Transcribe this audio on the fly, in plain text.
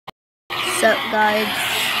What's up, guys?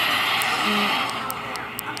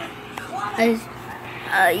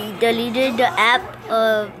 I deleted the app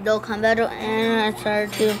of Dokkan and I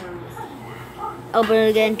started to open it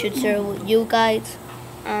again to share with you guys.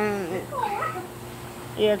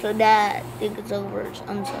 Yeah, so that I think it's over.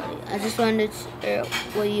 I'm sorry. I just wanted to share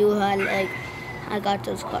with you how I got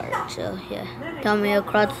those cards. So yeah, tell me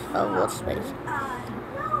across what space,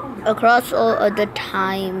 across all of the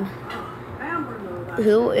time,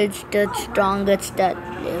 who is the strongest that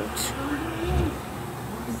lives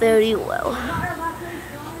very well.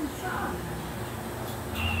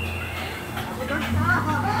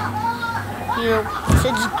 Here,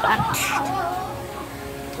 subscribe.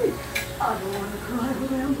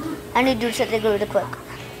 I need to do something really quick.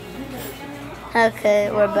 Okay,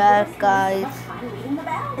 we're back, guys.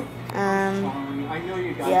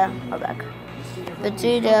 Yeah, we're back. But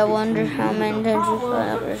see, I wonder how many times you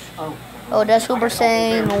followers. Oh, that's Super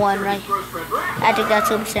Saiyan 1, right? I think that's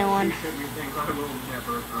Super Saiyan 1.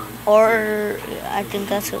 Or, yeah, I think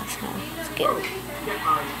that's Super Saiyan. Scary.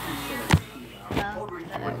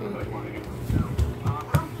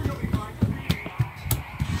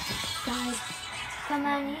 Guys, come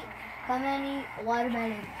and eat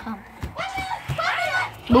watermelon. Come.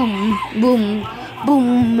 Boom, boom,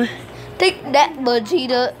 boom. Take that,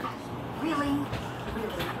 Vegeta.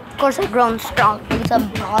 Of course, I've grown strong because I'm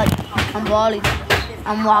body.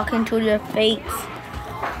 I'm walking to your face.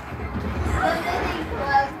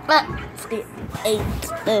 Let's get 8.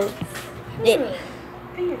 Big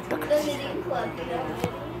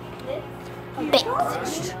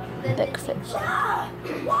fish. Big fish.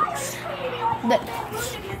 Big fish.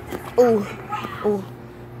 Ooh. Ooh.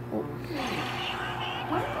 Ooh.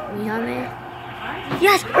 You have me?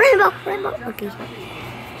 Yes! Rainbow! Rainbow! Okay.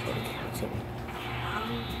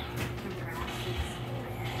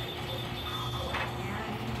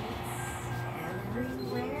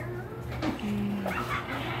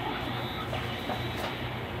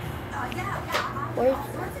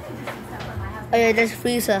 Oh yeah, that's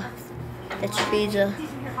Frieza. That's Frieza.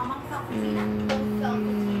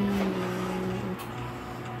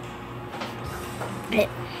 Hey.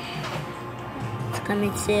 It's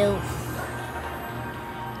coming soon.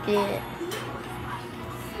 Yeah.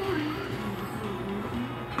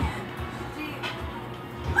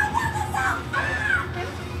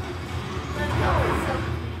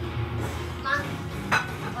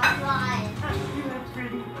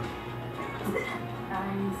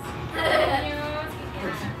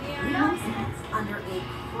 Under a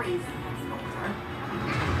crazy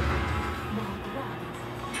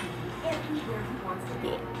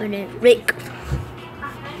And then Rick.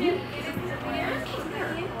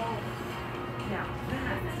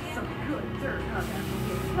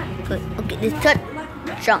 Good. Okay, this cut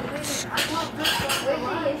chunks.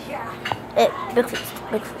 Big fish.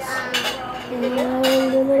 Big fish.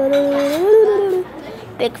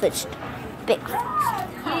 Big fish. Big fish.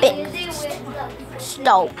 Big fish.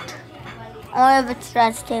 Stoked. I have a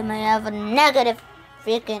stress team. I have a negative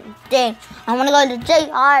freaking thing. I want to go to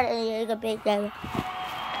JR and get a big day.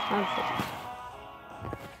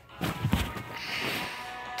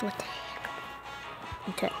 What the heck?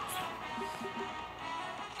 Okay.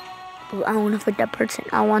 Ooh, I want to fight that person.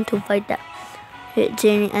 I want to fight that.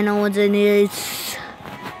 Jenny, I know what it is.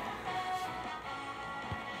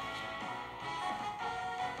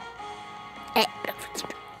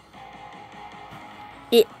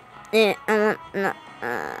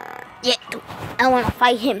 Yeah, I want to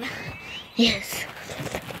fight him. Yes.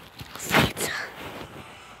 Fight.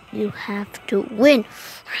 You have to win.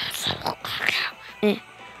 Big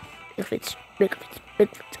fist, big fist, big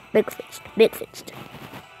fist, big fist, big fist.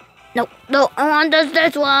 No, I want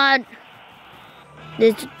this one.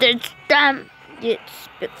 This damn. Yes,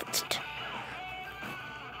 big fist.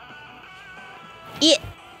 Yeah.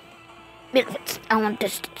 Big fist. I want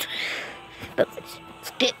this. Big fist.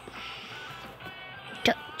 Skip.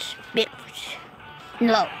 Touch. Big fish.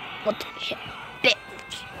 No. What the heck? Big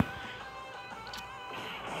fish.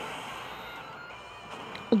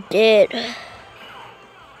 Dead.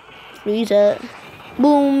 Frieza.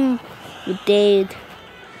 Boom. You dead.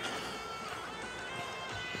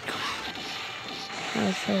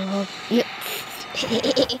 Yes.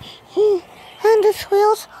 And the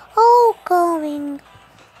wheels all going.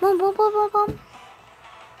 Boom, boom, boom, boom, boom.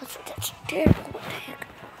 That's terrible. What the heck?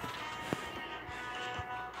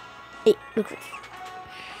 Hey, look at this.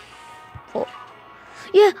 4.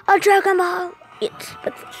 Yeah, a Dragon Ball. It's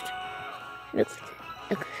breakfast. Look at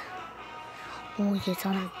this. Oh, yes, I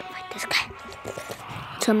want to fight this guy.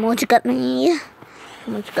 Someone got me.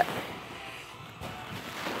 Someone's got me.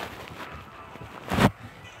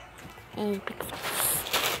 and big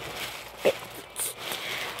feet.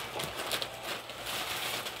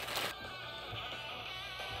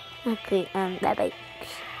 Okay, bye bye.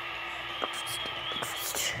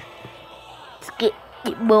 Let's get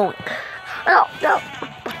going. Oh, no.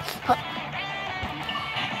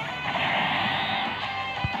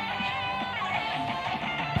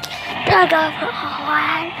 There go for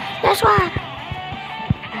one. That's one.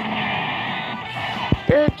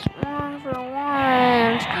 It's one for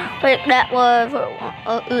one. Wait, that was for one.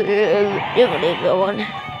 You can leave the one.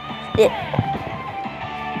 Yeah.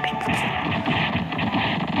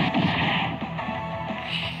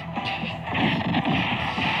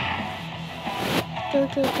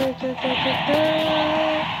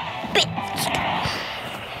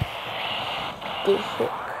 This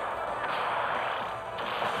hook.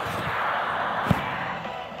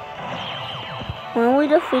 When we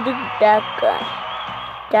defeated that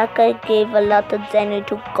guy gave a lot of Zenny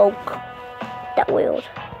to Coke. That world.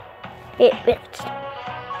 It ripped.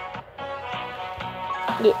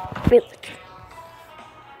 It ripped.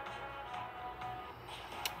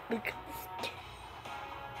 Big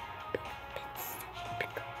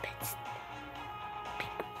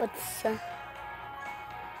bits.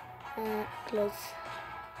 Close.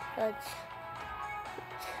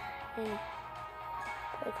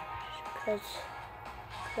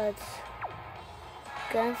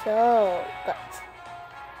 Cancel. Guts.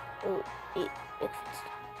 Oh, it.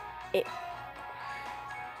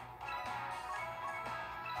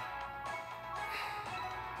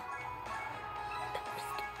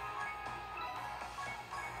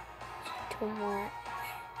 Too much.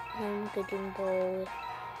 I'm getting bored.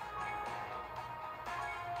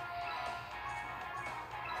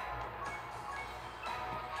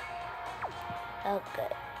 Okay.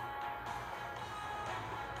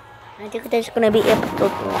 I think that's gonna be episode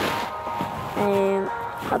 1.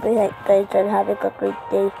 Hope you guys are having a great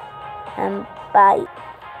day. And bye.